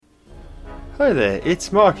Hi there,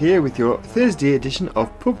 it's Mark here with your Thursday edition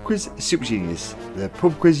of Pub Quiz Super Genius, the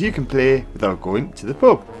pub quiz you can play without going to the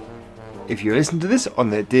pub. If you're listening to this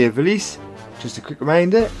on the day of release, just a quick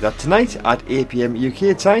reminder that tonight at 8pm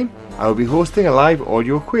UK time, I will be hosting a live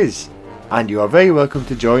audio quiz, and you are very welcome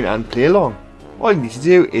to join and play along. All you need to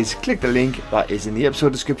do is click the link that is in the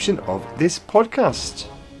episode description of this podcast.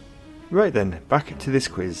 Right then, back to this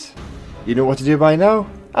quiz. You know what to do by now?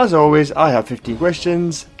 As always, I have 15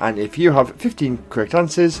 questions, and if you have 15 correct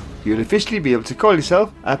answers, you'll officially be able to call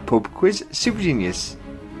yourself a Pub Quiz Super Genius.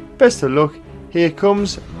 Best of luck, here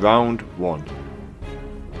comes round 1.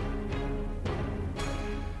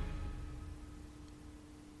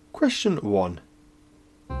 Question 1.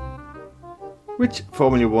 Which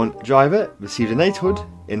Formula 1 driver received a knighthood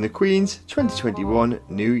in the Queen's 2021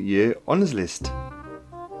 New Year Honours List?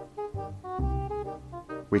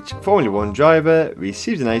 Which Formula 1 driver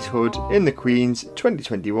received a knighthood in the Queen's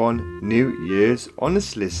 2021 New Year's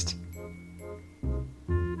Honours List?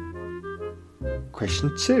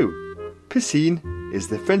 Question 2. Piscine is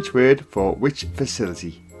the French word for which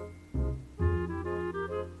facility?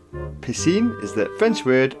 Piscine is the French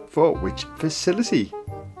word for which facility?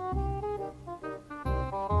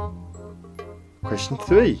 Question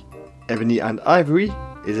 3. Ebony and Ivory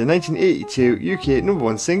is a 1982 UK number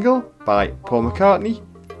 1 single by Paul McCartney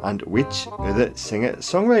and which other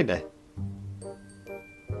singer-songwriter?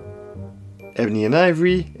 Ebony and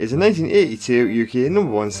Ivory is a 1982 UK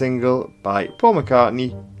number 1 single by Paul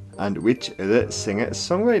McCartney and which other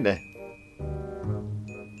singer-songwriter?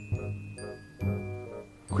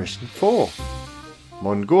 Question 4.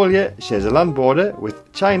 Mongolia shares a land border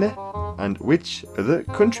with China and which other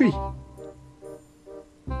country?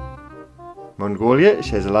 Mongolia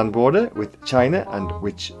shares a land border with China and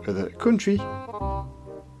which other country?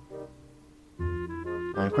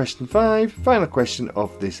 And question 5, final question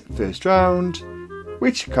of this first round.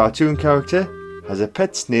 Which cartoon character has a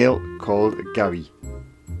pet snail called Gary?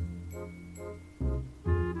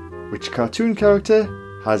 Which cartoon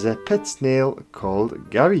character has a pet snail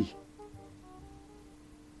called Gary?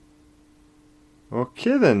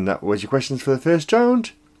 Okay then, that was your questions for the first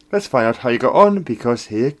round. Let's find out how you got on, because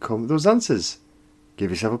here come those answers.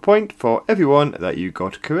 Give yourself a point for everyone that you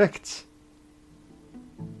got correct.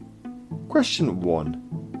 Question 1.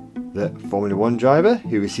 The Formula 1 driver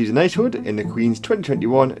who received a knighthood in the Queen's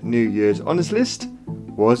 2021 New Year's Honours List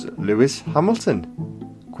was Lewis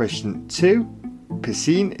Hamilton. Question 2.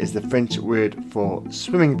 Piscine is the French word for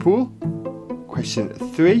swimming pool. Question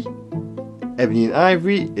 3. Ebony and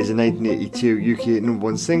Ivory is a 1982 UK number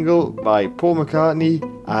 1 single by Paul McCartney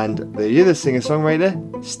and the other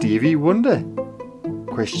singer-songwriter Stevie Wonder.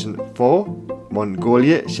 Question 4.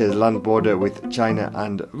 Mongolia shares a land border with China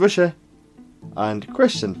and Russia. And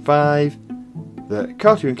question 5. The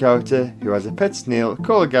cartoon character who has a pet snail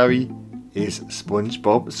called Gary is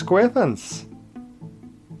SpongeBob SquarePants.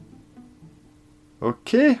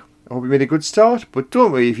 Okay, I hope you made a good start, but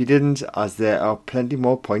don't worry if you didn't, as there are plenty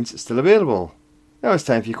more points still available. Now it's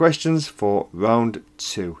time for your questions for round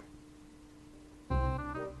 2.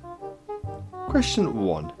 Question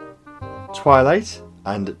 1. Twilight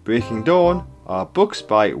and Breaking Dawn are books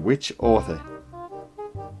by which author?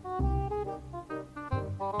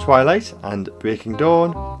 Twilight and Breaking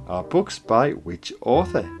Dawn are books by which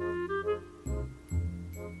author?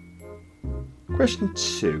 Question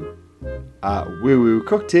 2. A woo-woo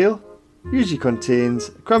cocktail usually contains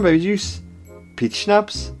cranberry juice, peach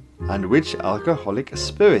schnapps, and which alcoholic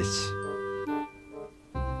spirit?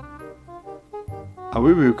 A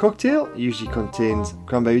woo-woo cocktail usually contains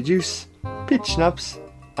cranberry juice, peach schnapps,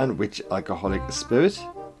 and which alcoholic spirit?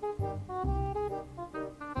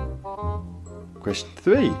 Question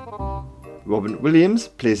 3. Robin Williams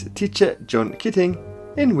plays teacher John Kitting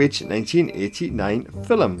in which 1989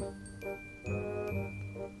 film?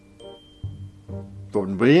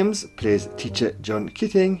 Robin Williams plays teacher John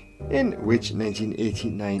Kitting in which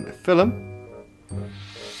 1989 film?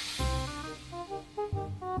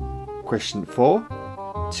 Question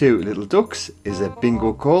 4. Two Little Ducks is a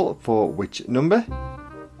bingo call for which number?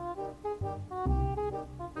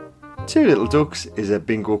 Two Little Ducks is a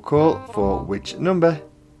bingo call for which number?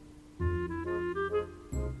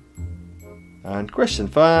 And question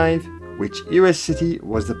 5. Which US city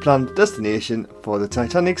was the planned destination for the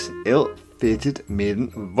Titanic's ill-fated maiden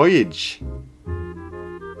voyage?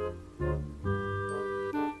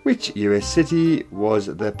 Which US city was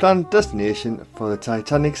the planned destination for the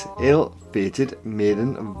Titanic's ill-fated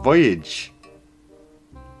maiden voyage?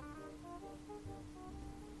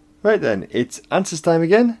 Right then, it's answers time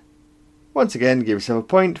again. Once again, give yourself a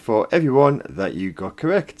point for everyone that you got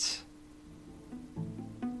correct.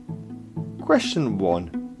 Question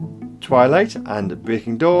 1. Twilight and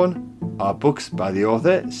Breaking Dawn are books by the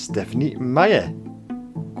author Stephenie Meyer.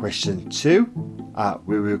 Question 2. A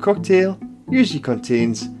Woo Woo cocktail usually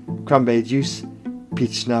contains cranberry juice,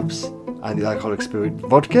 peach schnapps and the alcoholic spirit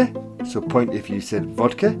vodka, so point if you said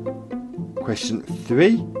vodka. Question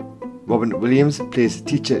 3. Robin Williams plays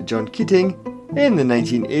teacher John Keating in the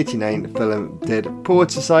 1989 film Dead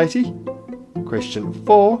Poets Society. Question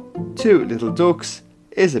 4. Two Little Ducks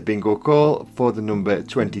is a bingo call for the number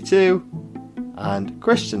 22. And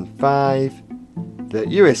question 5. The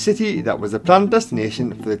US city that was the planned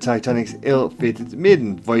destination for the Titanic's ill-fated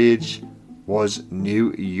maiden voyage was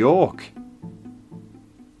New York.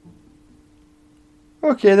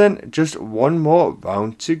 Okay then, just one more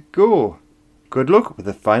round to go. Good luck with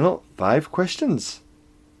the final 5 questions.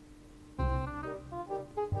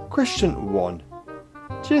 Question 1.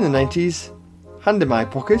 During the 90s, Hand in My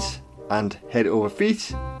Pocket and Head Over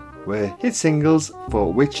Feet were hit singles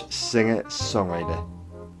for which singer-songwriter?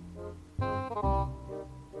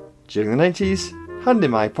 During the 90s, Hand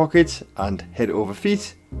in My Pocket and Head Over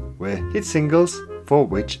Feet were hit singles for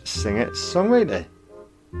which singer-songwriter?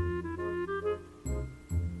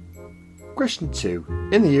 Question 2.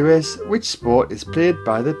 In the US, which sport is played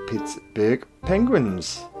by the Pittsburgh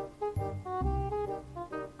Penguins?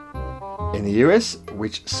 In the US,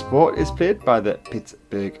 which sport is played by the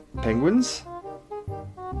Pittsburgh Penguins?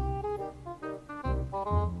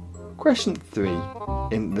 Question 3.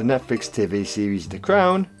 In the Netflix TV series The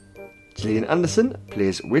Crown, Gillian Anderson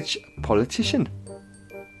plays which politician?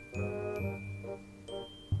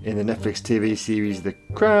 In the Netflix TV series The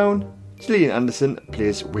Crown, Gillian Anderson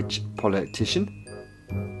plays which politician?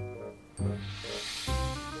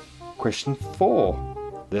 Question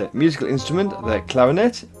 4. The musical instrument, the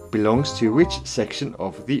clarinet, belongs to which section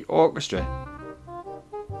of the orchestra?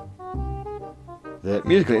 The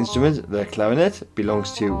musical instrument, the clarinet,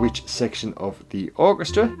 belongs to which section of the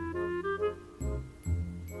orchestra?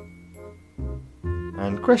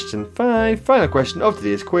 And question 5, final question of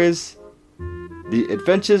today's quiz. The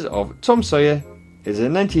Adventures of Tom Sawyer is a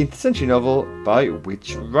 19th century novel by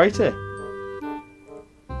which writer?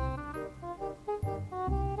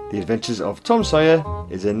 The Adventures of Tom Sawyer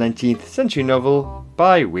is a 19th century novel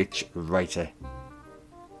by which writer?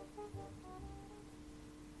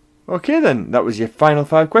 Okay then, that was your final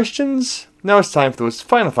 5 questions. Now it's time for those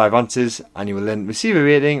final 5 answers and you will then receive a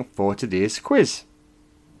rating for today's quiz.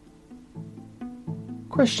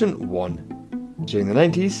 Question 1. During the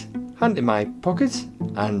 90s, Hand in My Pocket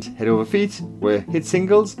and Head Over Feet were hit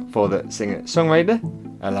singles for the singer-songwriter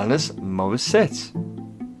Alanis Morissette.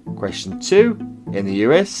 Question 2. In the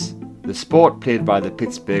US, the sport played by the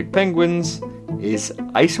Pittsburgh Penguins is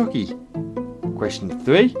ice hockey. Question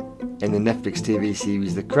 3. In the Netflix TV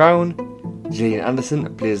series The Crown, Gillian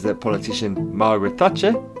Anderson plays the politician Margaret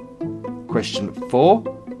Thatcher. Question 4.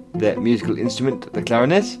 The musical instrument, the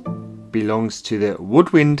clarinet, belongs to the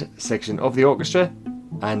woodwind section of the orchestra.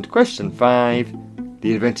 And question 5.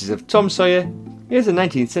 The Adventures of Tom Sawyer is a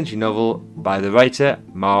 19th century novel by the writer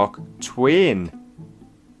Mark Twain.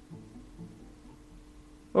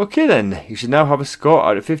 Okay then, you should now have a score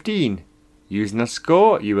out of 15. Using that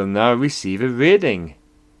score, you will now receive a rating.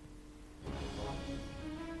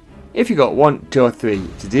 If you got 1, 2 or 3,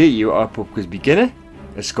 today you are a pub quiz beginner.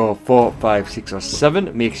 A score of 4, 5, 6 or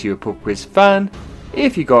 7 makes you a pub quiz fan.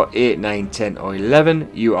 If you got 8, 9, 10 or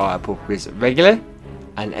 11, you are a pub quiz regular.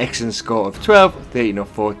 An excellent score of 12, 13 or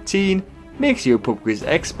 14 makes you a pub quiz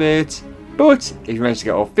expert. But if you manage to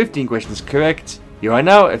get all 15 questions correct, you are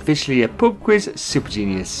now officially a pub quiz super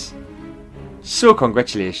genius. So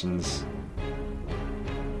congratulations.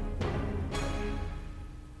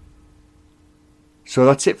 So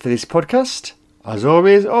that's it for this podcast. As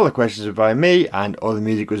always, all the questions were by me and all the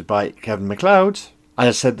music was by Kevin MacLeod. As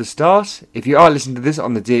I said at the start, if you are listening to this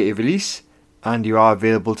on the day of release and you are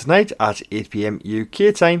available tonight at 8 PM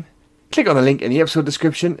UK time, click on the link in the episode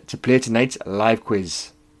description to play tonight's live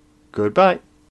quiz. Goodbye.